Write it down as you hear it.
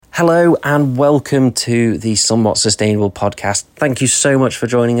Hello and welcome to the Somewhat Sustainable podcast. Thank you so much for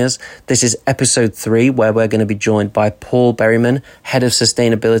joining us. This is episode 3, where we're going to be joined by Paul Berryman, Head of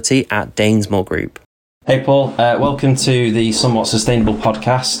Sustainability at Danesmoor Group. Hey Paul, welcome to the Somewhat Sustainable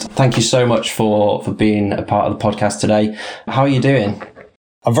podcast. Thank you so much for being a part of the podcast today. How are you doing?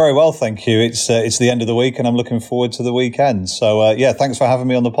 I'm very well, thank you. It's the end of the week and I'm looking forward to the weekend. So thanks for having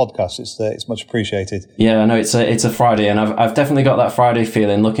me on the podcast. It's much appreciated. Yeah, I know it's a Friday and I've definitely got that Friday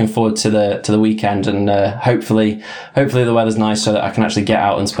feeling. Looking forward to the weekend and hopefully the weather's nice so that I can actually get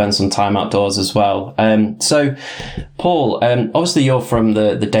out and spend some time outdoors as well. So Paul, obviously you're from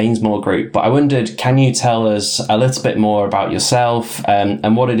the Danesmoor Group, but I wondered, can you tell us a little bit more about yourself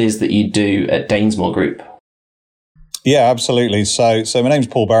and what it is that you do at Danesmoor Group? Yeah, absolutely. So my name's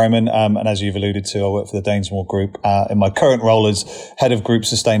Paul Berryman, and as you've alluded to, I work for the Danesmoor Group in my current role as Head of Group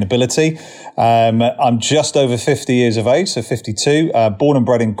Sustainability. I'm just over 50 years of age, so 52, born and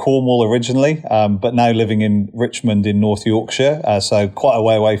bred in Cornwall originally, but now living in Richmond in North Yorkshire, so quite a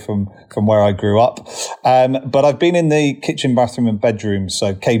way away from where I grew up. But I've been in the kitchen, bathroom and bedroom,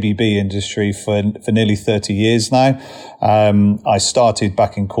 so KBB industry for nearly 30 years now. I started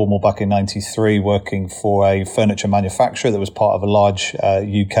back in Cornwall back in 93 working for a furniture manufacturer that was part of a large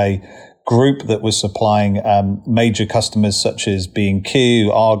UK group that was supplying major customers such as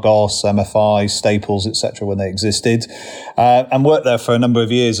B&Q, Argos, MFI, Staples, etc. when they existed, and worked there for a number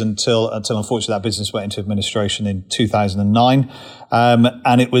of years until unfortunately that business went into administration in 2009.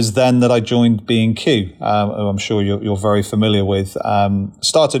 And it was then that I joined B&Q, who I'm sure you're very familiar with.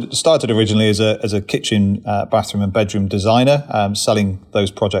 Started originally as a kitchen, bathroom and bedroom designer, selling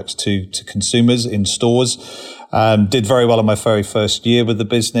those projects to consumers in stores. Did very well in my very first year with the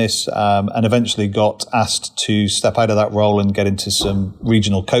business, and eventually got asked to step out of that role and get into some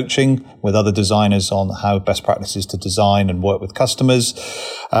regional coaching with other designers on how best practices to design and work with customers.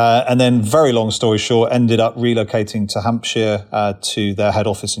 And then, very long story short, ended up relocating to Hampshire to their head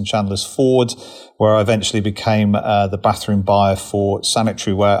office in Chandler's Ford, where I eventually became the bathroom buyer for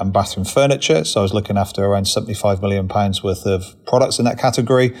sanitary ware and bathroom furniture. So I was looking after around £75 million worth of products in that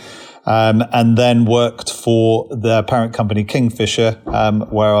category. And then worked for their parent company Kingfisher,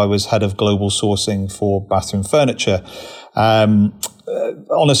 where I was head of global sourcing for bathroom furniture.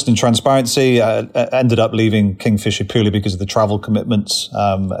 Honest and transparency, ended up leaving Kingfisher purely because of the travel commitments,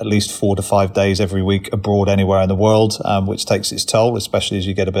 at least 4 to 5 days every week abroad anywhere in the world, which takes its toll, especially as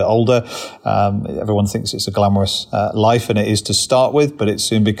you get a bit older. Everyone thinks it's a glamorous life, and it is to start with, but it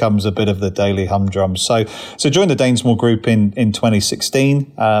soon becomes a bit of the daily humdrum. So joined the Danesmoor Group in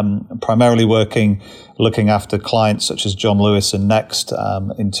 2016, primarily looking after clients such as John Lewis and Next,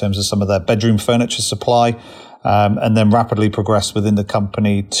 in terms of some of their bedroom furniture supply. And then rapidly progressed within the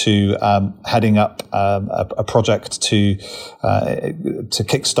company to heading up a project to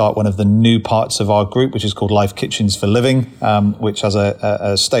kickstart one of the new parts of our group, which is called Life Kitchens for Living, which has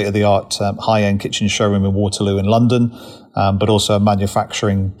a state-of-the-art high-end kitchen showroom in Waterloo in London, but also a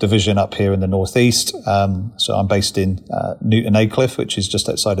manufacturing division up here in the northeast. So I'm based in Newton Aycliffe, which is just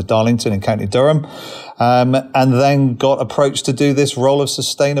outside of Darlington in County Durham, and then got approached to do this role of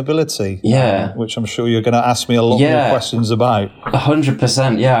sustainability, which I'm sure you're going to ask me a lot more questions about.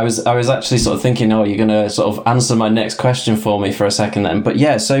 100%. Yeah, I was actually sort of thinking, you're going to sort of answer my next question for me for a second then. But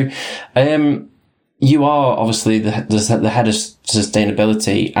yeah, so you are obviously the head of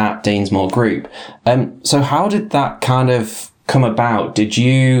sustainability at Danesmoor Group. So how did that kind of come about? Did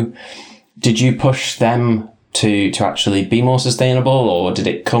you push them to actually be more sustainable, or did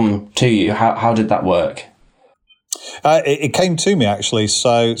it come to you? How did that work? It came to me, actually.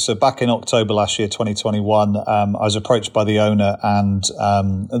 So back in October last year, 2021, I was approached by the owner and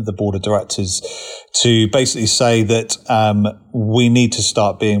the board of directors to basically say that we need to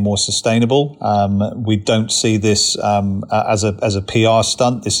start being more sustainable. We don't see this as a PR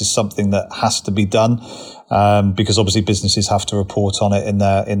stunt. This is something that has to be done. Because obviously businesses have to report on it in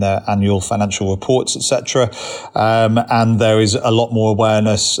their annual financial reports, etc. And there is a lot more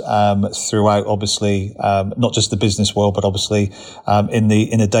awareness throughout, obviously, not just the business world, but obviously in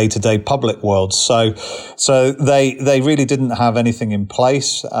the day-to-day public world. So they really didn't have anything in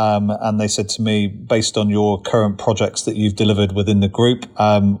place, and they said to me, based on your current projects that you've delivered within the group,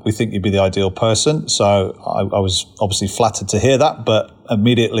 we think you'd be the ideal person. So I was obviously flattered to hear that, but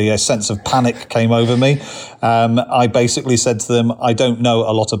immediately a sense of panic came over me. I basically said to them, I don't know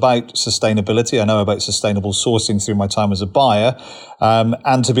a lot about sustainability. I know about sustainable sourcing through my time as a buyer.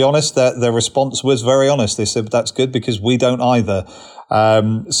 And to be honest, their response was very honest. They said, that's good because we don't either.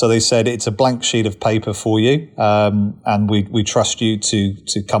 So they said, it's a blank sheet of paper for you. And we trust you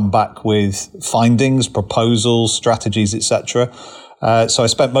to come back with findings, proposals, strategies, etc. So I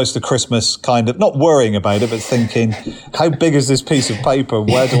spent most of Christmas kind of not worrying about it, but thinking, how big is this piece of paper?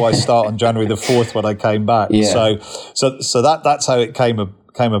 Where do I start on January the 4th when I came back? Yeah. So that's how it came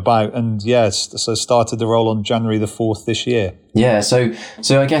about. And yes, so started the role on January the 4th this year. Yeah. So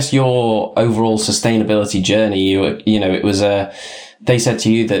I guess your overall sustainability journey, it was they said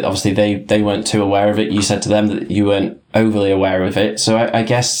to you that obviously they weren't too aware of it. You said to them that you weren't overly aware of it. So I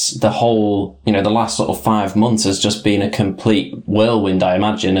guess the whole, the last sort of 5 months has just been a complete whirlwind, I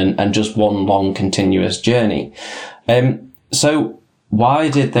imagine, and just one long continuous journey. So why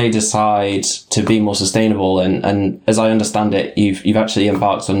did they decide to be more sustainable? And as I understand it, you've actually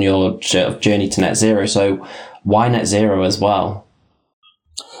embarked on your journey to net zero. So why net zero as well?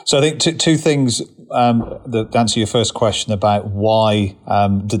 So I think two things that answer your first question about why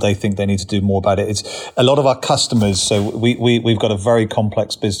did they think they need to do more about it. It's a lot of our customers. So we've got a very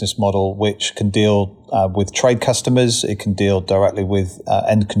complex business model which can deal with trade customers. It can deal directly with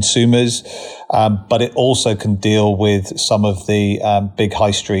end consumers, but it also can deal with some of the big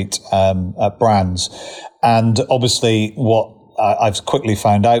high street brands. And obviously what I've quickly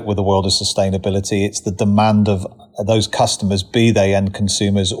found out with the world of sustainability, it's the demand of those customers, be they end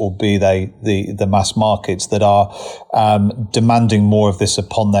consumers or be they the mass markets, that are demanding more of this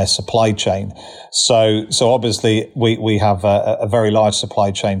upon their supply chain. So obviously we have a very large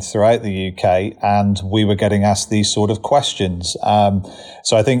supply chain throughout the UK, and we were getting asked these sort of questions.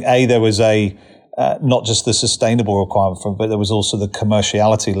 So I think there was not just the sustainable requirement from it, but there was also the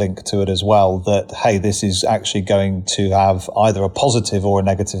commerciality link to it as well, that, hey, this is actually going to have either a positive or a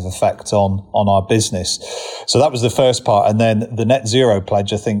negative effect on our business. So that was the first part. And then the net zero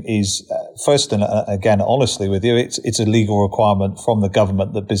pledge, I think, is first, and again, honestly with you, it's a legal requirement from the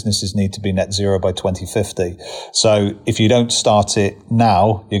government that businesses need to be net zero by 2050. So if you don't start it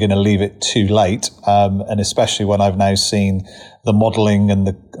now, you're going to leave it too late. And especially when I've now seen the modelling and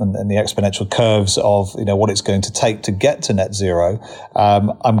the exponential curves of what it's going to take to get to net zero.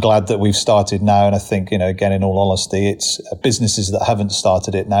 I'm glad that we've started now, and I think again, in all honesty, it's businesses that haven't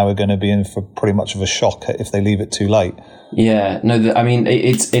started it now are going to be in for pretty much of a shock if they leave it too late. Yeah, no, I mean,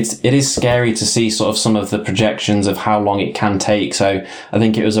 it is scary to see sort of some of the projections of how long it can take. So I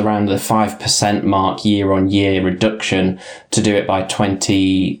think it was around the 5% mark year on year reduction to do it by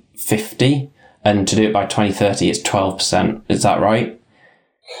 2050. And to do it by 2030, it's 12%. Is that right?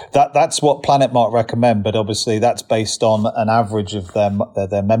 That's what Planet Mark recommend, but obviously that's based on an average of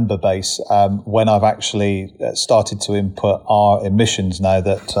their member base. When I've actually started to input our emissions now,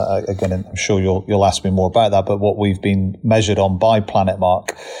 that again, I'm sure you'll ask me more about that, but what we've been measured on by Planet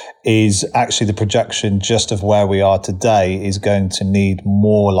Mark is actually the projection just of where we are today is going to need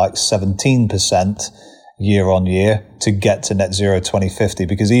more like 17% year on year to get to net zero 2050,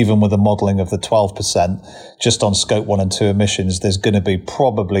 because even with the modelling of the 12%, just on scope 1 and 2 emissions, there's going to be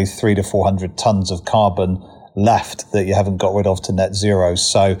probably 300 to 400 tons of carbon left that you haven't got rid of to net zero.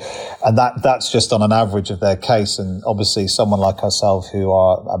 So, and that's just on an average of their case. And obviously someone like ourselves, who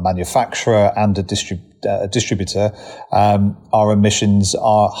are a manufacturer and a distributor, our emissions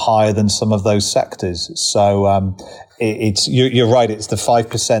are higher than some of those sectors. So you're right, it's the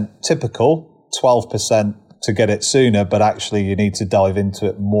 5% typical, 12% to get it sooner, but actually you need to dive into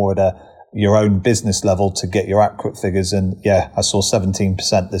it more at your own business level to get your accurate figures. And yeah, I saw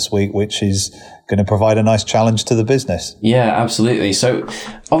 17% this week, which is going to provide a nice challenge to the business. Yeah, absolutely. So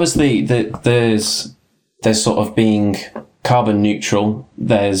obviously there's sort of being carbon neutral,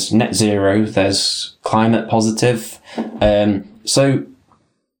 there's net zero, there's climate positive. So,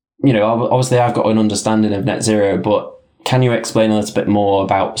 obviously I've got an understanding of net zero, but can you explain a little bit more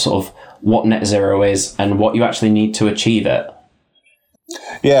about sort of what net zero is and what you actually need to achieve it?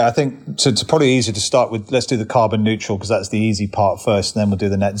 Yeah, I think it's probably easier to start with, let's do the carbon neutral, because that's the easy part first, and then we'll do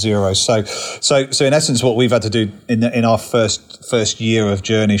the net zero. So in essence, what we've had to do in our first year of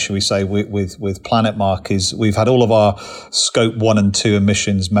journey, shall we say, with Planet Mark, is we've had all of our scope 1 and 2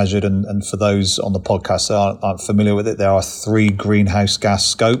 emissions measured. And for those on the podcast that aren't familiar with it, there are 3 greenhouse gas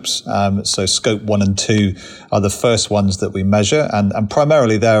scopes. So scope 1 and 2 are the first ones that we measure, and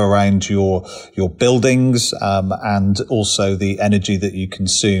primarily they're around your buildings, and also the energy that you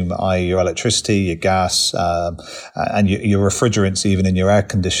consume, i.e. your electricity, your gas, and your refrigerants, even in your air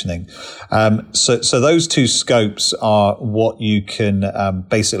conditioning. So those 2 scopes are what you can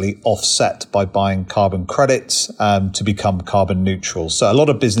basically offset by buying carbon credits to become carbon neutral. So a lot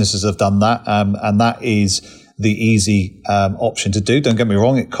of businesses have done that, and that is the easy option to do. Don't get me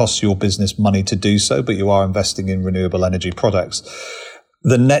wrong, it costs your business money to do so, but you are investing in renewable energy products.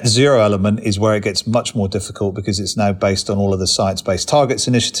 The net zero element is where it gets much more difficult because it's now based on all of the science-based targets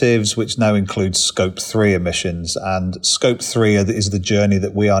initiatives, which now includes scope 3 emissions. And scope 3 is the journey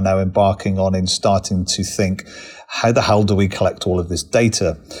that we are now embarking on in starting to think, how the hell do we collect all of this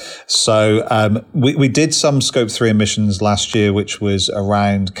data? So we did some scope 3 emissions last year, which was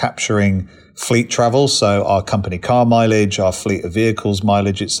around capturing fleet travel, so our company car mileage, our fleet of vehicles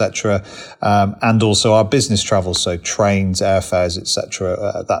mileage, etc., and also our business travel, so trains, airfares,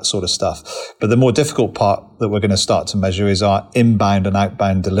 etc., that sort of stuff. But the more difficult part that we're going to start to measure is our inbound and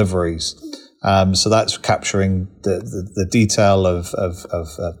outbound deliveries. So that's capturing the detail of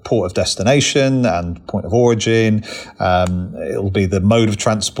port of destination and point of origin. It'll be the mode of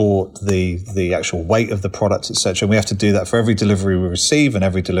transport, the actual weight of the products, etc. And we have to do that for every delivery we receive and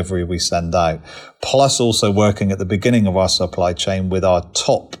every delivery we send out. Plus also working at the beginning of our supply chain with our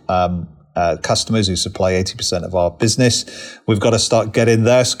top customers who supply 80% of our business. We've got to start getting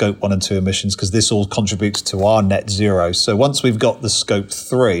their scope 1 and 2 emissions because this all contributes to our net zero. So once we've got the scope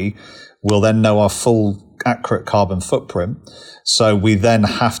 3, we'll then know our full accurate carbon footprint. So we then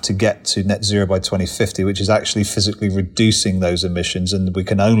have to get to net zero by 2050, which is actually physically reducing those emissions. And we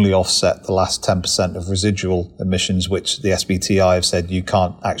can only offset the last 10% of residual emissions, which the SBTi have said you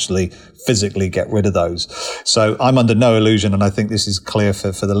can't actually physically get rid of those. So I'm under no illusion, and I think this is clear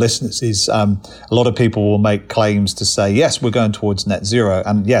for the listeners, is a lot of people will make claims to say, yes, we're going towards net zero.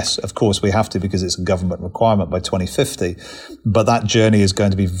 And yes, of course, we have to because it's a government requirement by 2050. But that journey is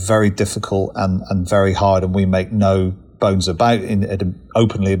going to be very difficult and very hard, and we make no bones about in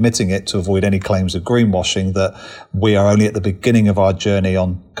openly admitting it to avoid any claims of greenwashing that we are only at the beginning of our journey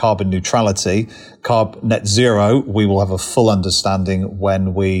on carbon neutrality. Net zero, we will have a full understanding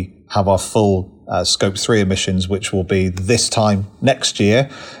when we have our full scope 3 emissions, which will be this time next year.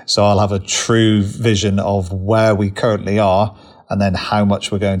 So I'll have a true vision of where we currently are and then how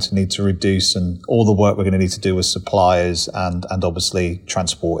much we're going to need to reduce and all the work we're going to need to do with suppliers and obviously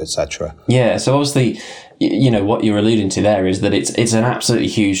transport, etc. Yeah, so obviously, you know, what you're alluding to there is that it's an absolutely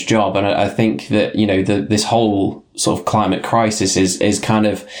huge job. And I think that, you know, this whole sort of climate crisis is kind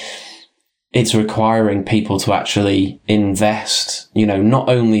of, it's requiring people to actually invest, you know, not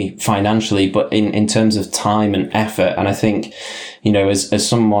only financially, but in terms of time and effort. And I think, you know, as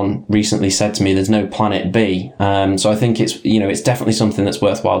someone recently said to me, there's no planet B. So I think it's, you know, it's definitely something that's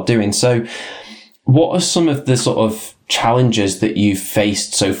worthwhile doing. So what are some of the sort of challenges that you've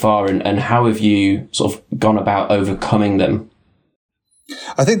faced so far, and how have you sort of gone about overcoming them?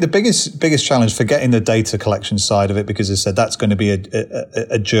 I think the biggest challenge for getting the data collection side of it, because as I said, that's going to be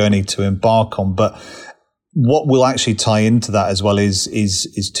a journey to embark on. But what will actually tie into that as well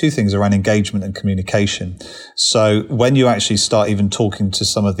is two things around engagement and communication. So when you actually start even talking to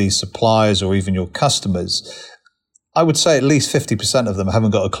some of these suppliers or even your customers, I would say at least 50% of them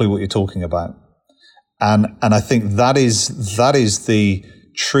haven't got a clue what you're talking about. And I think that is the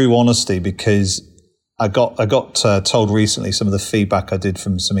true honesty, because I got told recently, some of the feedback I did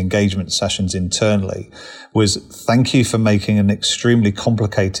from some engagement sessions internally was, thank you for making an extremely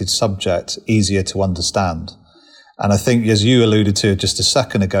complicated subject easier to understand. And I think, as you alluded to just a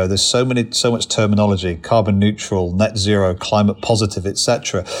second ago, there's so much terminology: carbon neutral, net zero, climate positive,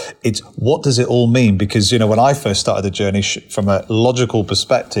 etc. It's what does it all mean? Because, you know, when I first started the journey, from a logical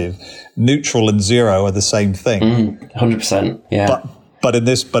perspective, neutral and zero are the same thing. 100%. Yeah. But in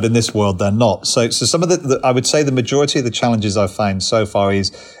this world, they're not. So some of I would say the majority of the challenges I've found so far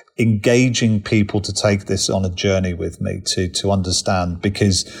is engaging people to take this on a journey with me to understand,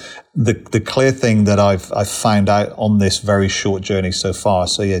 because the clear thing that I've found out on this very short journey so far,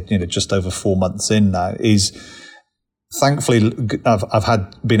 so yeah, you know, just over 4 months in now, is thankfully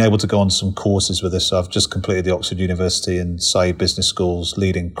I've been able to go on some courses with this. So I've just completed the Oxford University and Saïd Business School's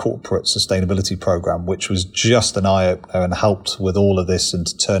leading corporate sustainability program, which was just an eye-opener and helped with all of this and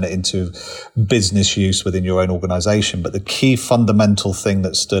to turn it into business use within your own organization. But the key fundamental thing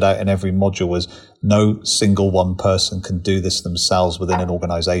that stood out in every module was no single one person can do this themselves within an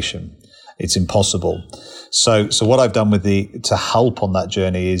organization. It's impossible. So what I've done to help on that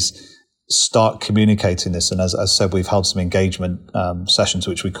journey is start communicating this. And as I said, we've held some engagement sessions,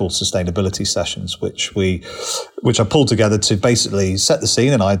 which we call sustainability sessions, which I pulled together to basically set the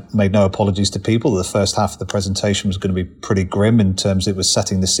scene. And I made no apologies to people. The first half of the presentation was going to be pretty grim in terms it was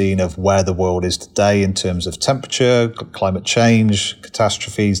setting the scene of where the world is today in terms of temperature, climate change,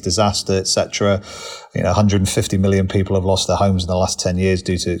 catastrophes, disaster, etc. You know, 150 million people have lost their homes in the last 10 years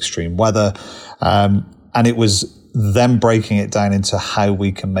due to extreme weather. And it was them breaking it down into how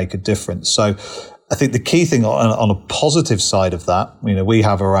we can make a difference. So I think the key thing on a positive side of that, we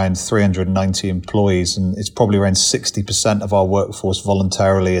have around 390 employees, and it's probably around 60% of our workforce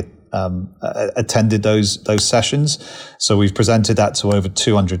voluntarily attended those sessions. So we've presented that to over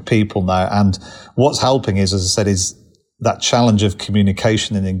 200 people now. And what's helping is, as I said, is that challenge of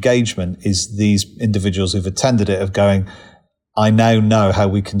communication and engagement is these individuals who've attended it of going, I now know how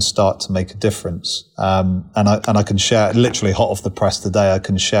we can start to make a difference. And I can share, literally hot off the press today, I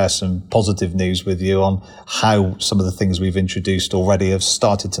can share some positive news with you on how some of the things we've introduced already have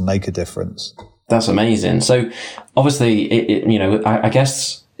started to make a difference. That's amazing. So obviously, I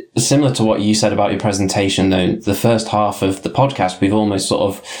guess similar to what you said about your presentation, though, the first half of the podcast, we've almost sort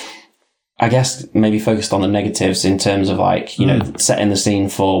of, I guess, maybe focused on the negatives in terms of setting the scene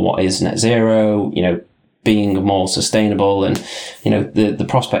for what is net zero, being more sustainable, and the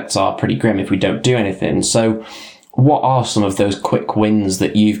prospects are pretty grim if we don't do anything. So what are some of those quick wins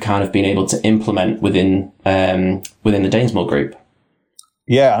that you've kind of been able to implement within the Danesmoor Group?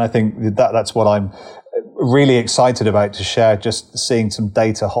 Yeah, and I think that's what I'm really excited about to share, just seeing some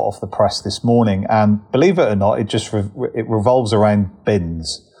data hot off the press this morning. And believe it or not, it revolves around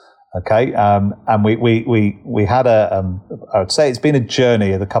bins. Okay. And we had I would say it's been a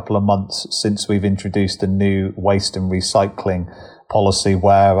journey of a couple of months since we've introduced a new waste and recycling policy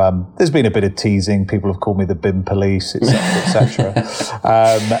where, there's been a bit of teasing. People have called me the bin police, et cetera, et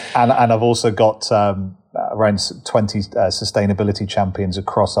cetera. And I've also got, around 20 sustainability champions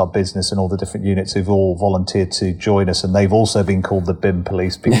across our business and all the different units who've all volunteered to join us, and they've also been called the bin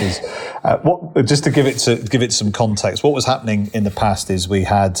police because just to give it some context, what was happening in the past is we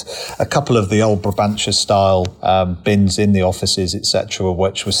had a couple of the old Brabantia style bins in the offices, etc.,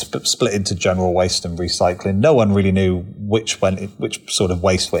 which was split into general waste and recycling. No one really knew which sort of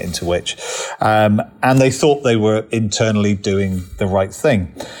waste went into which, and they thought they were internally doing the right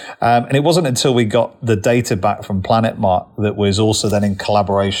thing, and it wasn't until we got the data back from Planetmark that was also then in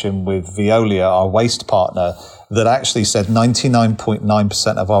collaboration with Veolia, our waste partner, that actually said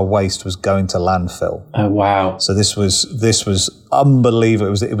 99.9% of our waste was going to landfill. Oh, wow. So this was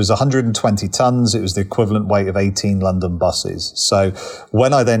unbelievable. It was 120 tons. It was the equivalent weight of 18 London buses. So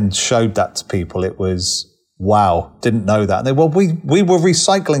when I then showed that to people, it was, wow, didn't know that. And they, we were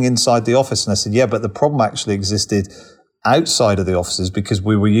recycling inside the office. And I said, yeah, but the problem actually existed outside of the offices because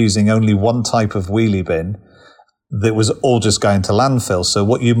we were using only one type of wheelie bin that was all just going to landfill. So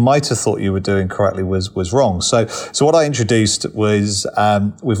what you might have thought you were doing correctly was wrong. So what I introduced was,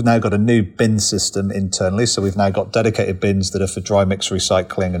 we've now got a new bin system internally. So we've now got dedicated bins that are for dry mix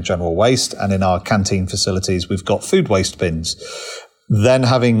recycling and general waste. And in our canteen facilities, we've got food waste bins. Then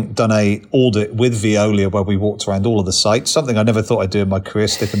having done a audit with Veolia where we walked around all of the sites, something I never thought I'd do in my career,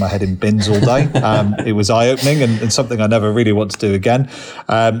 sticking my head in bins all day. It was eye-opening and something I never really want to do again.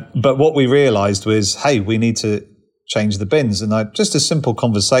 But what we realized was, hey, we need to change the bins. And just a simple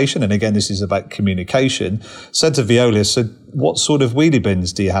conversation, and again, this is about communication, said to Veolia, so what sort of wheelie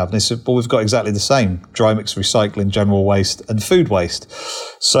bins do you have? And they said, well, we've got exactly the same: dry mix recycling, general waste and food waste.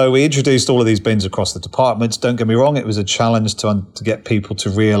 So we introduced all of these bins across the departments. Don't get me wrong, it was a challenge to get people to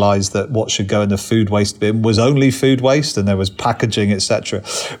realize that what should go in the food waste bin was only food waste, and there was packaging, etc.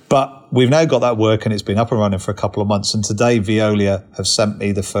 But we've now got that work, and it's been up and running for a couple of months. And today, Veolia have sent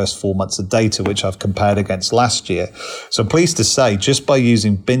me the first 4 months of data, which I've compared against last year. So I'm pleased to say, just by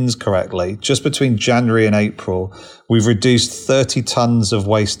using bins correctly, just between January and April, we've reduced 30 tons of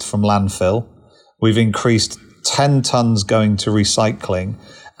waste from landfill. We've increased 10 tons going to recycling.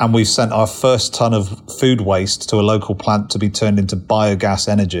 And we've sent our first ton of food waste to a local plant to be turned into biogas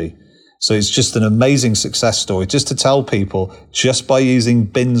energy. So it's just an amazing success story, just to tell people, just by using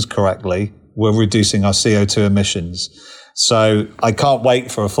bins correctly, we're reducing our CO2 emissions. So I can't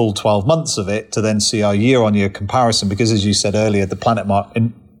wait for a full 12 months of it to then see our year-on-year comparison, because as you said earlier, the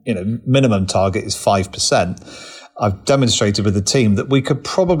Planetmark minimum target is 5%. I've demonstrated with the team that we could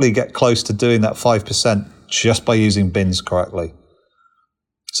probably get close to doing that 5% just by using bins correctly.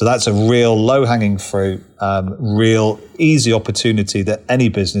 So that's a real low-hanging fruit, real easy opportunity that any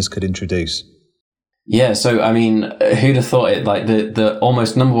business could introduce. Yeah, so I mean, who'd have thought it? Like the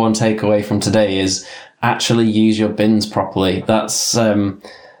almost number one takeaway from today is actually use your bins properly. That's quite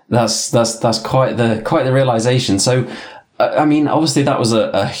the realization. So, I mean, obviously that was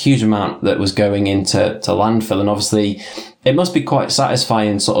a huge amount that was going into landfill, and obviously it must be quite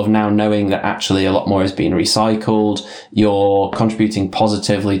satisfying sort of now knowing that actually a lot more is being recycled. You're contributing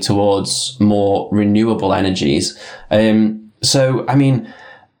positively towards more renewable energies. So, I mean,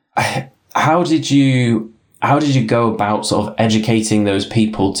 how did you go about sort of educating those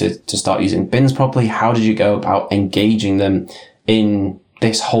people to start using bins properly? How did you go about engaging them in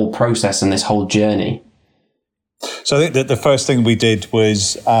this whole process and this whole journey? So I think that the first thing we did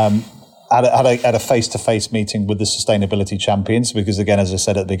was had a face-to-face meeting with the sustainability champions, because again, as I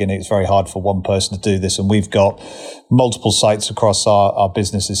said at the beginning, it's very hard for one person to do this, and we've got multiple sites across our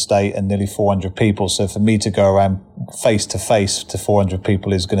business estate and nearly 400 people. So for me to go around face-to-face to 400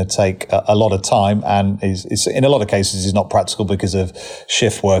 people is going to take a lot of time, and is in a lot of cases is not practical because of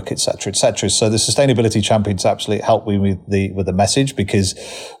shift work, etc., etc. So the sustainability champions absolutely helped me with the message, because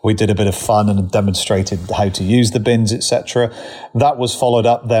we did a bit of fun and demonstrated how to use the bins, etc. That was followed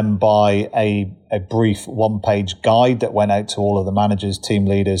up then by a brief one-page guide that went out to all of the managers, team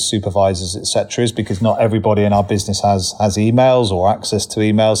leaders, supervisors, etc., because not everybody in our business has emails or access to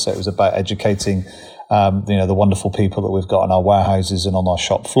emails. So it was about educating the wonderful people that we've got in our warehouses and on our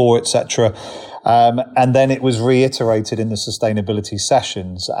shop floor, etc. And then it was reiterated in the sustainability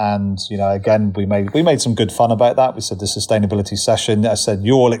sessions. And, again, we made some good fun about that. We said the sustainability session, I said,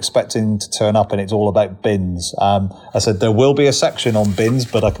 you're all expecting to turn up and it's all about bins. I said, there will be a section on bins,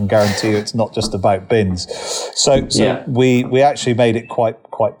 but I can guarantee you it's not just about bins. So yeah. we actually made it quite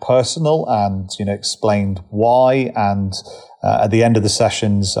personal and, explained why. And at the end of the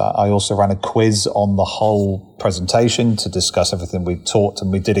sessions, I also ran a quiz on the whole presentation to discuss everything we taught,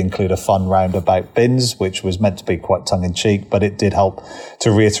 and we did include a fun round about bins, which was meant to be quite tongue-in-cheek, but it did help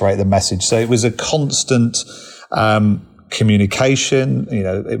to reiterate the message. So it was a constant communication.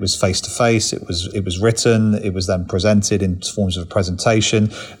 It was face-to-face, it was written, it was then presented in forms of a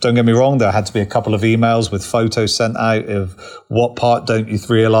presentation. Don't get me wrong, there had to be a couple of emails with photos sent out of what part don't you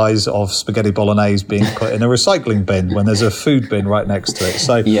realise of spaghetti bolognese being put in a recycling bin when there's a food bin right next to it.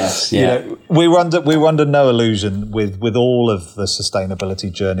 So yes, yeah. We were under no illusion with all of the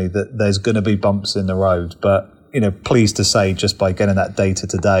sustainability journey that there's going to be bumps in the road, but pleased to say, just by getting that data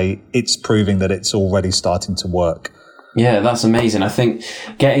today, it's proving that it's already starting to work. Yeah, that's amazing. I think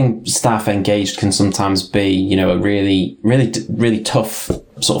getting staff engaged can sometimes be, a really, really, really tough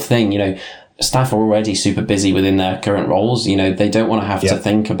sort of thing. Staff are already super busy within their current roles. They don't want to have to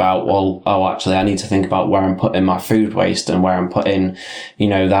think about, actually, I need to think about where I'm putting my food waste and where I'm putting,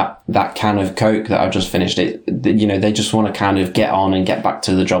 that can of Coke that I've just finished. They just want to kind of get on and get back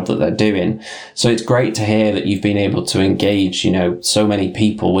to the job that they're doing. So it's great to hear that you've been able to engage, so many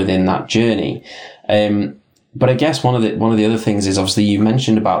people within that journey. But I guess one of the other things is, obviously you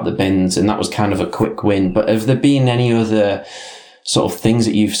mentioned about the bins, and that was kind of a quick win, but have there been any other sort of things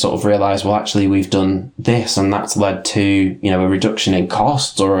that you've sort of realized, well, actually we've done this and that's led to, a reduction in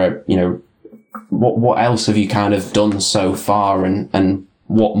costs, or what else have you kind of done so far, and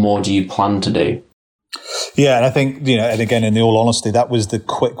what more do you plan to do? Yeah, and I think, and again, in all honesty, that was the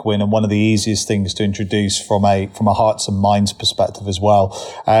quick win and one of the easiest things to introduce from a hearts and minds perspective as well.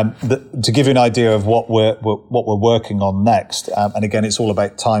 To give you an idea of what we're working on next, and again, it's all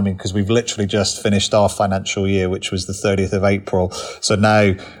about timing, because we've literally just finished our financial year, which was the 30th of April. So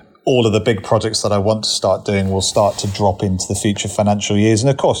now all of the big projects that I want to start doing will start to drop into the future financial years. And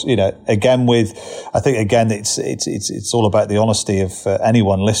of course, again, it's all about the honesty of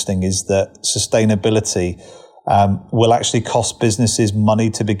anyone listening, is that sustainability will actually cost businesses money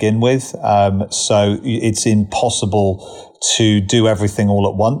to begin with. So it's impossible to do everything all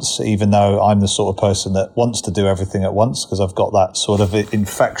at once, even though I'm the sort of person that wants to do everything at once, because I've got that sort of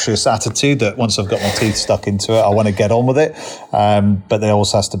infectious attitude that once I've got my teeth stuck into it, I want to get on with it. But there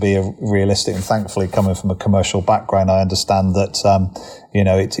also has to be a realistic, and thankfully coming from a commercial background, I understand that,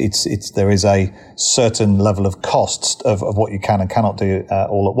 there is a certain level of costs of what you can and cannot do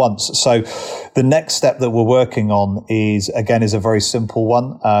all at once. So the next step that we're working on is a very simple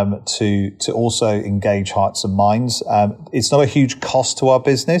one, to also engage hearts and minds. It's not a huge cost to our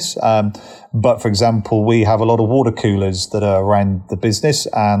business, but for example, we have a lot of water coolers that are around the business,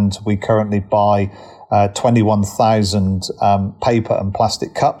 and we currently buy 21,000 paper and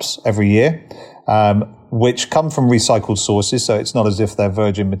plastic cups every year, which come from recycled sources. So it's not as if they're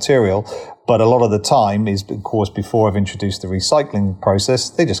virgin material, but a lot of the time is, of course, before I've introduced the recycling process,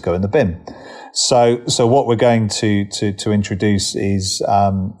 they just go in the bin. So what we're going to introduce is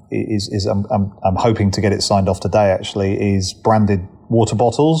I'm hoping to get it signed off today, actually, is branded water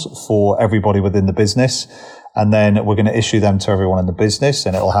bottles for everybody within the business. And then we're going to issue them to everyone in the business,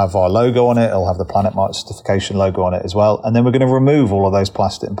 and it'll have our logo on it. It'll have the Planet Mark certification logo on it as well. And then we're going to remove all of those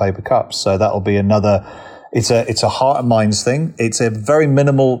plastic and paper cups. So that'll be another, it's a heart and minds thing. It's a very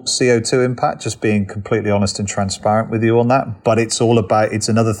minimal CO2 impact, just being completely honest and transparent with you on that. But it's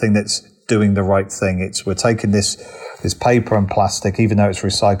another thing that's doing the right thing. We're taking this paper and plastic, even though it's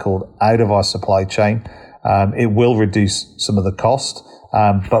recycled, out of our supply chain. It will reduce some of the cost.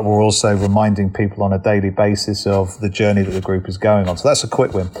 but we're also reminding people on a daily basis of the journey that the group is going on. So that's a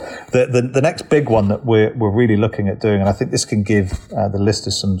quick win. The next big one that we're really looking at doing, and I think this can give the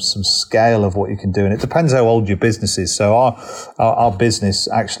listeners some scale of what you can do, and it depends how old your business is. So our business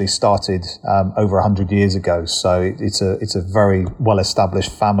actually started over 100 years ago, so it's a very well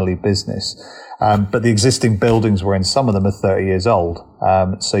established family business. But the existing buildings we're in, some of them are 30 years old.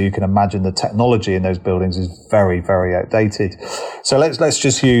 So you can imagine the technology in those buildings is very, very outdated. So let's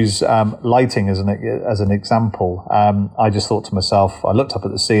just use lighting as an example. I just thought to myself, I looked up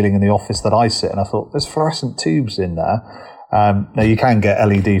at the ceiling in the office that I sit, and I thought, there's fluorescent tubes in there. Now you can get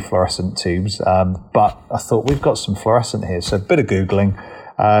LED fluorescent tubes, but I thought we've got some fluorescent here. So a bit of Googling.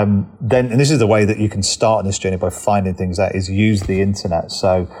 And this is the way that you can start on this journey by finding things out, is use the internet.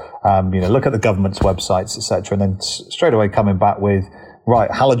 So, look at the government's websites, etc., and then straight away coming back with,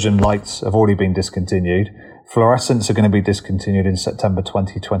 right, halogen lights have already been discontinued. Fluorescents are going to be discontinued in September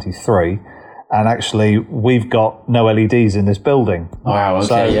 2023. And actually, we've got no LEDs in this building. Wow,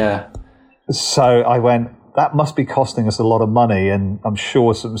 okay, So I went, that must be costing us a lot of money, and I'm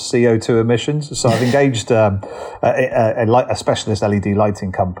sure some CO2 emissions. So I've engaged a specialist LED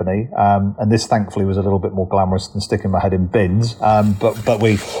lighting company, and this thankfully was a little bit more glamorous than sticking my head in bins. But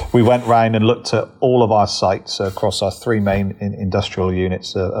we went round and looked at all of our sites across our three main industrial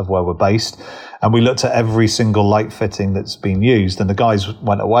units of where we're based, and we looked at every single light fitting that's been used. And the guys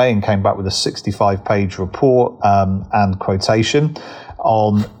went away and came back with a 65-page report and quotation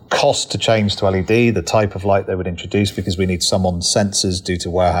on cost to change to LED, the type of light they would introduce, because we need some on sensors due to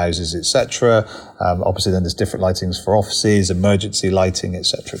warehouses, etc. Obviously, then there's different lightings for offices, emergency lighting,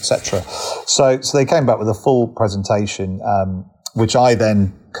 etc., etc. So they came back with a full presentation, which I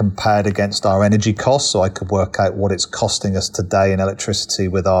then compared against our energy costs, so I could work out what it's costing us today in electricity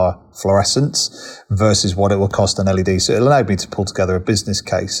with our fluorescents versus what it will cost on LED. So it allowed me to pull together a business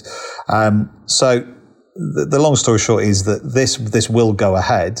case. The long story short is that this will go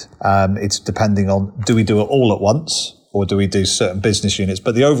ahead. It's depending on, do we do it all at once or do we do certain business units?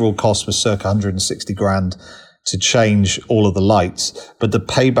 But the overall cost was circa 160 grand to change all of the lights. But the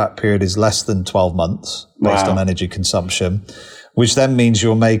payback period is less than 12 months based on energy consumption, which then means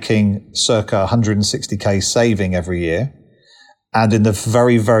you're making circa 160k saving every year. And in the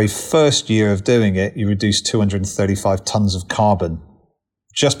very, very first year of doing it, you reduce 235 tons of carbon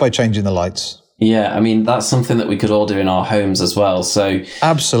just by changing the lights. Yeah, I mean, that's something that we could all do in our homes as well. So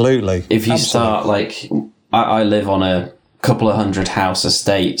absolutely. If you start, like, I live on a couple of 100 house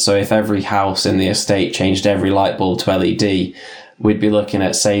estate. So if every house in the estate changed every light bulb to LED, we'd be looking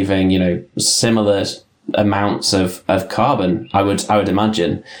at saving, similar amounts of carbon, I would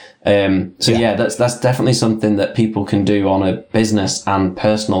imagine. That's definitely something that people can do on a business and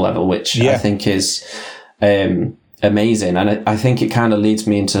personal level, which I think is, amazing. And I think it kind of leads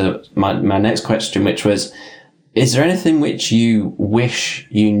me into my next question, which was, is there anything which you wish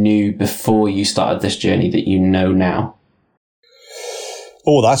you knew before you started this journey that you know now?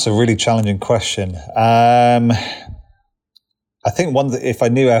 Oh, that's a really challenging question. I think one that if I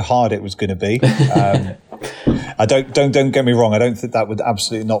knew how hard it was going to be, I don't get me wrong. I don't think that would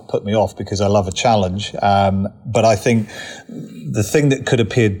absolutely not put me off because I love a challenge. But I think the thing that could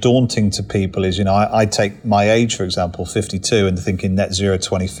appear daunting to people is, I take my age, for example, 52, and thinking net zero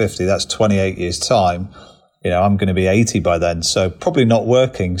 2050, that's 28 years time. I'm going to be 80 by then. So probably not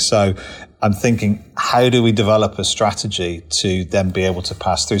working. So I'm thinking, how do we develop a strategy to then be able to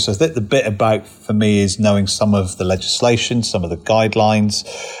pass through? So the bit about for me is knowing some of the legislation, some of the guidelines,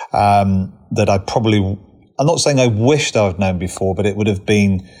 that I'm not saying I wished I had known before, but it would have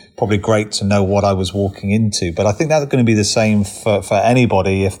been probably great to know what I was walking into. But I think that's going to be the same for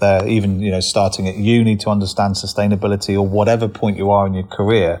anybody if they're even, starting at uni to understand sustainability or whatever point you are in your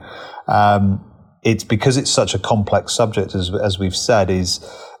career. It's because it's such a complex subject, as we've said, is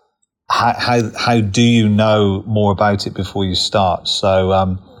how do you know more about it before you start? So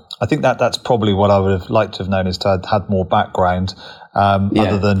I think that's probably what I would have liked to have known, is to have had more background.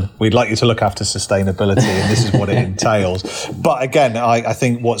 Other than we'd like you to look after sustainability and this is what it entails. But again, I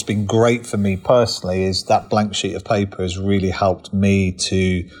think what's been great for me personally is that blank sheet of paper has really helped me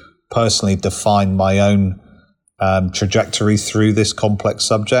to personally define my own trajectory through this complex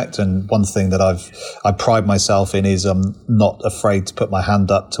subject. And one thing that I pride myself in is I'm not afraid to put my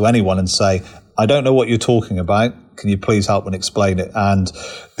hand up to anyone and say, I don't know what you're talking about. Can you please help and explain it? And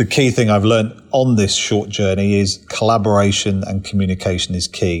the key thing I've learned on this short journey is collaboration and communication is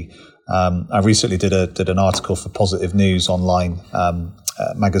key. I recently did an article for Positive News online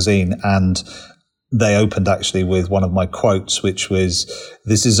magazine, and they opened actually with one of my quotes, which was,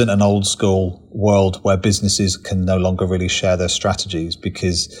 this isn't an old school world where businesses can no longer really share their strategies,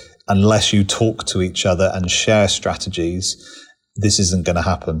 because unless you talk to each other and share strategies, this isn't going to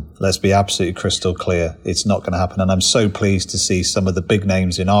happen. Let's be absolutely crystal clear. It's not going to happen. And I'm so pleased to see some of the big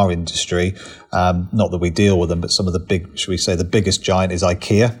names in our industry, not that we deal with them, but some of the big, should we say, the biggest giant is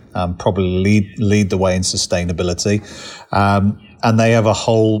IKEA, probably lead the way in sustainability. And they have a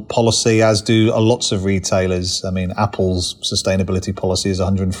whole policy, as do lots of retailers. I mean, Apple's sustainability policy is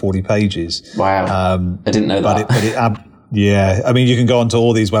 140 pages. Wow. I didn't know that. Yeah, I mean, you can go onto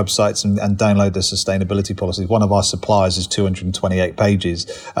all these websites and download the sustainability policies. One of our suppliers is 228 pages.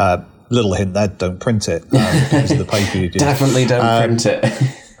 Little hint there, don't print it because of the paper you do. Definitely don't print it.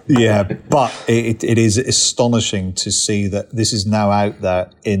 Yeah, but it is astonishing to see that this is now out there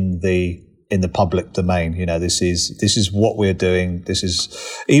in the public domain. You know, this is what we're doing. This is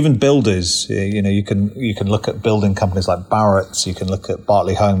even builders. You know, you can look at building companies like Barratt's. You can look at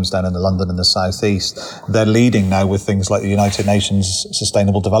Bartley Homes down in London and the southeast. They're leading now with things like the United Nations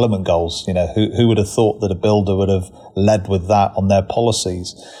Sustainable Development Goals. You know, who would have thought that a builder would have led with that on their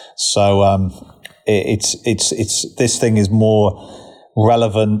policies? So it's this thing is more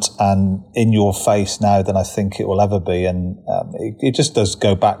relevant and in your face now than I think it will ever be. And it just does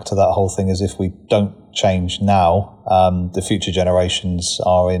go back to that whole thing, as if we don't change now, the future generations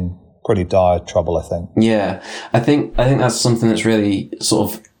are in pretty dire trouble, I think. Yeah, I think that's something that's really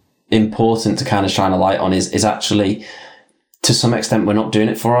sort of important to kind of shine a light on is actually, to some extent, we're not doing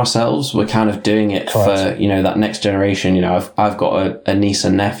it for ourselves. We're kind of doing it Correct. For, you know, that next generation. You know, I've got a niece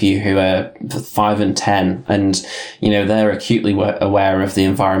and nephew who are 5 and 10, and, you know, they're acutely aware of the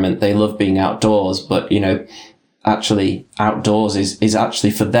environment. They love being outdoors, but, you know, actually outdoors is actually,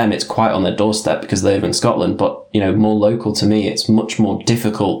 for them, it's quite on their doorstep because they live in Scotland. But, you know, more local to me, it's much more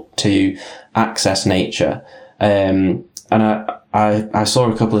difficult to access nature. And I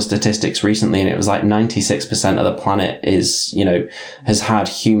saw a couple of statistics recently, and it was like 96% of the planet is, you know, has had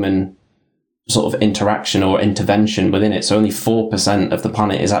human sort of interaction or intervention within it. So only 4% of the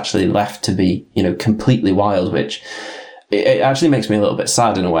planet is actually left to be, you know, completely wild, which it actually makes me a little bit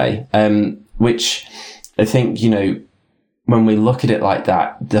sad in a way. Which I think, you know, when we look at it like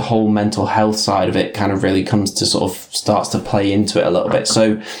that, the whole mental health side of it kind of really comes to sort of starts to play into it a little bit.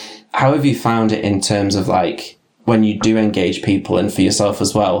 So how have you found it in terms of like, when you do engage people, and for yourself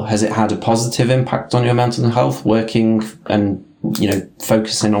as well, has it had a positive impact on your mental health, working and, you know,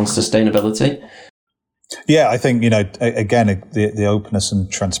 focusing on sustainability? Yeah, I think, you know, again, the openness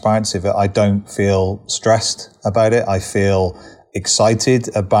and transparency of it, I don't feel stressed about it. I feel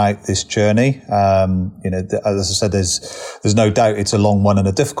excited about this journey. You know, as I said, there's no doubt it's a long one and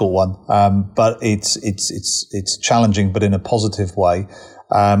a difficult one. But it's challenging, but in a positive way.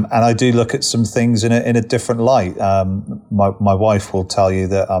 And I do look at some things in a different light. My wife will tell you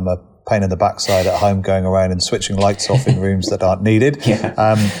that I'm a pain in the backside at home, going around and switching lights off in rooms that aren't needed. Yeah.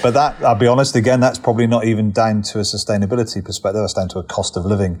 But that, I'll be honest, again, that's probably not even down to a sustainability perspective. That's down to a cost of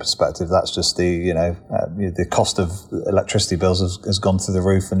living perspective. That's just the cost of electricity bills has gone through the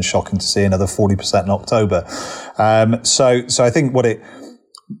roof, and shocking to see another 40% in October. So I think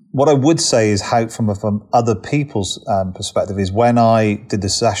what I would say is how from other people's perspective is, when I did the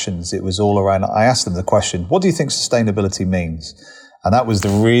sessions, it was all around, I asked them the question, what do you think sustainability means? And that was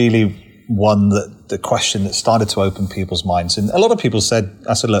the question that started to open people's minds. And a lot of people I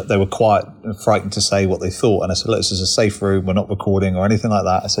said, look, they were quiet and frightened to say what they thought. And I said, look, this is a safe room. We're not recording or anything like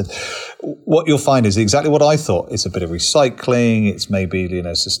that. I said, what you'll find is exactly what I thought. It's a bit of recycling. It's maybe,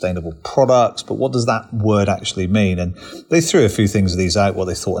 sustainable products. But what does that word actually mean? And they threw a few things of these out, what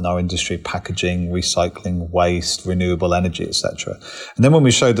they thought in our industry: packaging, recycling, waste, renewable energy, etc. And then when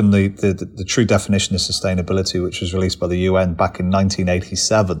we showed them the true definition of sustainability, which was released by the UN back in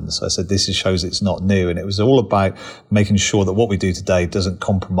 1987. So I said, this shows it's not new. And it was all about making sure that what we do today doesn't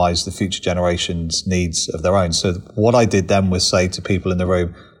compromise the future generations' needs of their own. So what I did then was say to people in the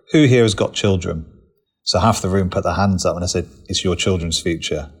room, who here has got children? So half the room put their hands up, and I said, it's your children's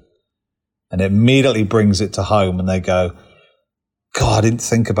future. And it immediately brings it to home, and they go, God, I didn't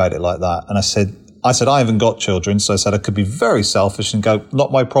think about it like that. And I said, I haven't got children. So I said, I could be very selfish and go,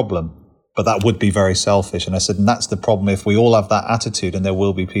 not my problem. But that would be very selfish. And I said, and that's the problem. If we all have that attitude, and there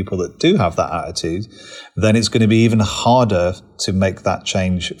will be people that do have that attitude, then it's going to be even harder to make that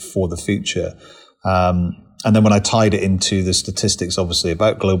change for the future. And then when I tied it into the statistics, obviously,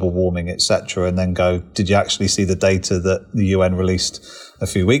 about global warming, etc., and then go, did you actually see the data that the UN released a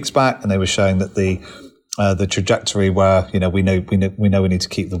few weeks back? And they were showing that the the trajectory where, we know we need to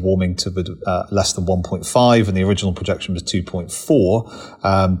keep the warming to less than 1.5, and the original projection was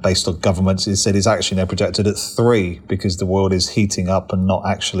 2.4, based on governments. It said it's actually now projected at 3 because the world is heating up and not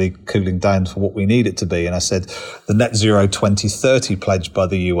actually cooling down for what we need it to be. And I said the net zero 2030 pledged by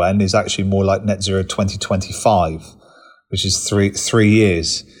the UN is actually more like net zero 2025, which is three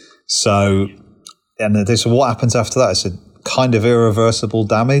years. So, and they said, what happens after that? I said, kind of irreversible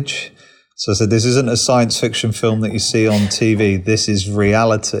damage. So I said, this isn't a science fiction film that you see on TV. This is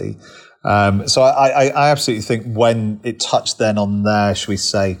reality. So I absolutely think when it touched then on their, should we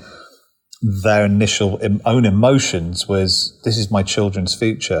say, their initial own emotions was, this is my children's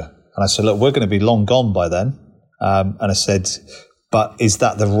future. And I said, look, we're going to be long gone by then. And I said, but is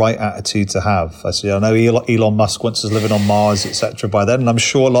that the right attitude to have? I said, I know Elon Musk wants us living on Mars, etc. by then, and I'm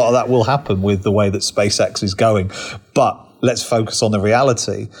sure a lot of that will happen with the way that SpaceX is going. But let's focus on the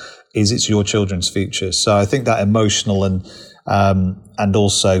reality. Is it's your children's future. So I think that emotional and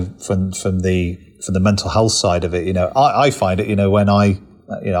also from the mental health side of it, I find it, when I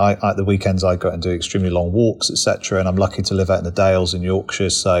at the weekends I go out and do extremely long walks, etc. And I'm lucky to live out in the Dales in Yorkshire.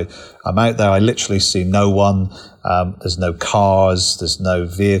 So I'm out there, I literally see no one. There's no cars, there's no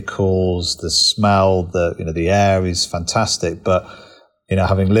vehicles, the smell, the air is fantastic. But,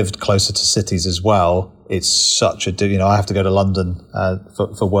 having lived closer to cities as well, it's such a, I have to go to London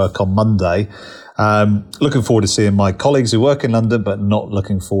for work on Monday. Looking forward to seeing my colleagues who work in London, but not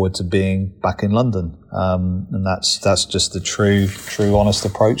looking forward to being back in London. And that's just the true, honest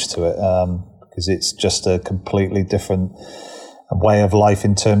approach to it, because it's just a completely different way of life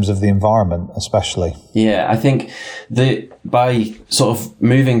in terms of the environment, especially. Yeah, I think by sort of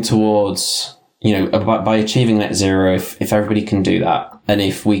moving towards, by achieving net zero, if everybody can do that, and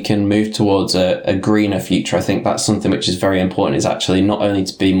if we can move towards a greener future, I think that's something which is very important, is actually not only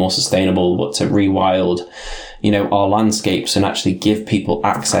to be more sustainable, but to rewild, our landscapes and actually give people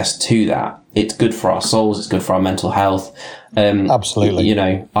access to that. It's good for our souls. It's good for our mental health. Absolutely.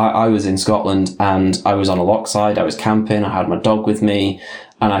 I was in Scotland and I was on a lochside. I was camping. I had my dog with me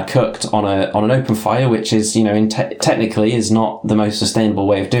and I cooked on an open fire, which is, technically is not the most sustainable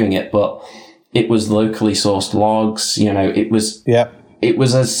way of doing it, but it was locally sourced logs. It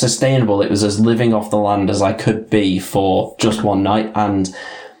was as sustainable, it was as living off the land as I could be for just one night. And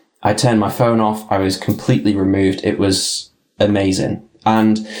I turned my phone off. I was completely removed. It was amazing.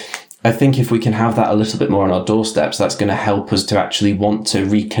 And I think if we can have that a little bit more on our doorsteps, that's going to help us to actually want to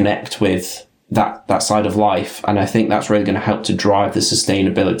reconnect with that side of life. And I think that's really going to help to drive the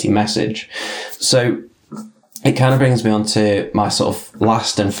sustainability message. So it kind of brings me on to my sort of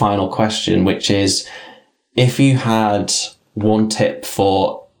last and final question, which is, if you had one tip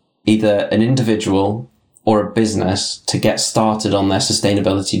for either an individual or a business to get started on their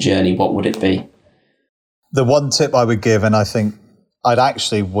sustainability journey, what would it be? The one tip I would give, and I think I'd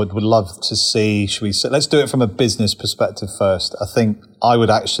actually would love to see, let's do it from a business perspective first. I think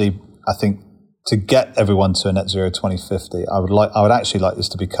to get everyone to a net zero 2050, I would actually like this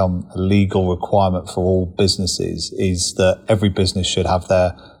to become a legal requirement for all businesses, is that every business should have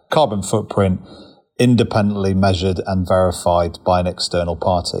their carbon footprint independently measured and verified by an external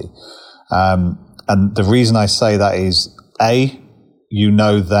party. And the reason I say that is,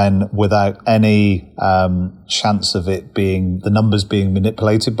 then without any chance of it being, the numbers being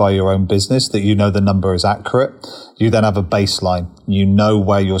manipulated by your own business, that the number is accurate. You then have a baseline. You know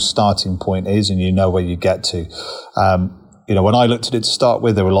where your starting point is and you know where you get to. When I looked at it to start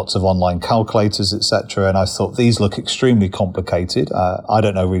with, there were lots of online calculators, etc. And I thought, these look extremely complicated. I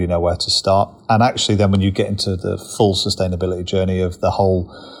don't really know where to start. And actually then when you get into the full sustainability journey of the whole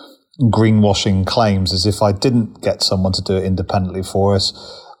greenwashing claims, as if I didn't get someone to do it independently for us,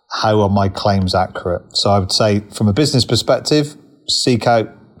 how are my claims accurate? So I would say from a business perspective, seek out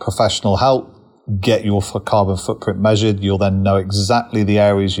professional help, get your carbon footprint measured. You'll then know exactly the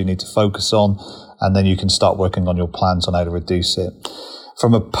areas you need to focus on, and then you can start working on your plans on how to reduce it.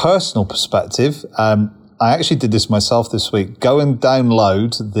 From a personal perspective, I actually did this myself this week. Go and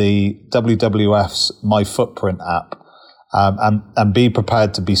download the WWF's My Footprint app. And be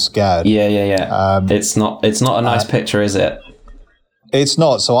prepared to be scared. Yeah. It's not a nice picture, is it? It's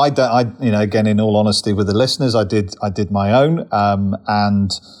not. So again, in all honesty with the listeners, I did my own,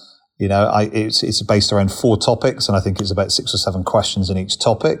 and it's based around 4 topics, and I think it's about 6 or 7 questions in each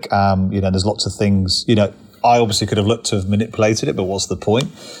topic. There's lots of things. I obviously could have looked to have manipulated it, but what's the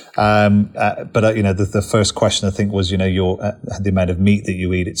point? The first question I think was, the amount of meat that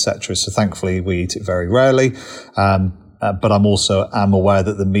you eat, etc. So thankfully we eat it very rarely. but I'm aware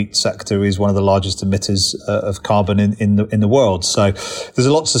that the meat sector is one of the largest emitters of carbon in the world. So there's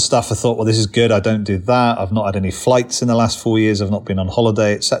lots of stuff I thought, well, this is good. I don't do that. I've not had any flights in the last 4 years. I've not been on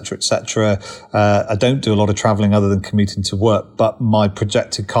holiday, etc., etc. I don't do a lot of traveling other than commuting to work, but my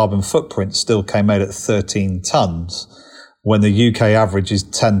projected carbon footprint still came out at 13 tons when the UK average is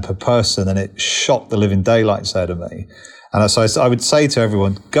 10 per person, and it shocked the living daylights out of me. And so I would say to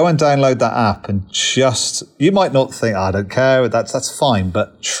everyone, go and download that app and you might not think, I don't care, that's fine,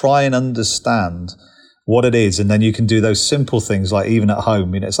 but try and understand what it is. And then you can do those simple things like even at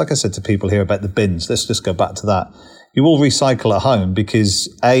home. It's like I said to people here about the bins. Let's just go back to that. You will recycle at home because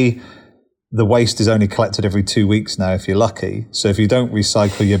the waste is only collected every 2 weeks now, if you're lucky. So if you don't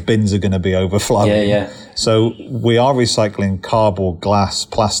recycle, your bins are going to be overflowing. Yeah. So we are recycling cardboard, glass,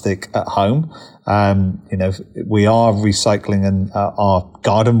 plastic at home. We are recycling our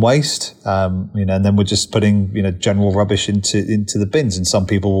garden waste, and then we're just putting, general rubbish into the bins. And some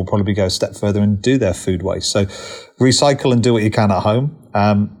people will probably go a step further and do their food waste. So recycle and do what you can at home.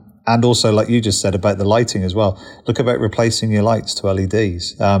 And also, like you just said about the lighting as well, look about replacing your lights to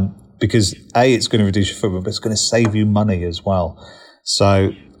LEDs. Because it's going to reduce your footprint, but it's going to save you money as well.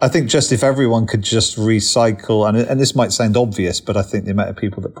 So I think just if everyone could just recycle, and this might sound obvious, but I think the amount of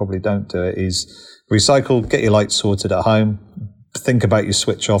people that probably don't do it is recycle, get your lights sorted at home, think about your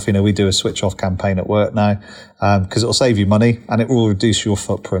switch off. We do a switch off campaign at work now, because it'll save you money and it will reduce your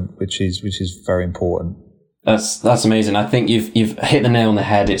footprint, which is very important. That's amazing. I think you've hit the nail on the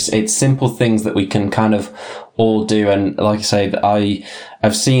head. It's simple things that we can kind of all do. And like I say,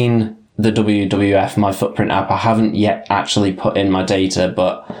 I've seen the WWF My Footprint app. I haven't yet actually put in my data,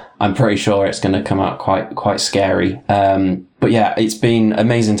 but I'm pretty sure it's going to come out quite scary. But yeah, it's been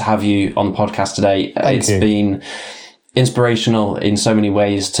amazing to have you on the podcast today. It's been inspirational in so many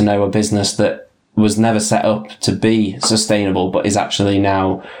ways to know a business that was never set up to be sustainable, but is actually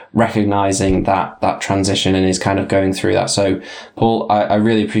now recognizing that transition and is kind of going through that. So Paul, I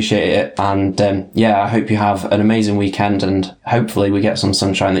really appreciate it. And I hope you have an amazing weekend and hopefully we get some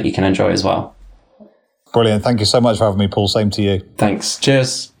sunshine that you can enjoy as well. Brilliant. Thank you so much for having me, Paul. Same to you. Thanks.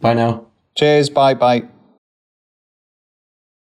 Cheers. Bye now. Cheers. Bye.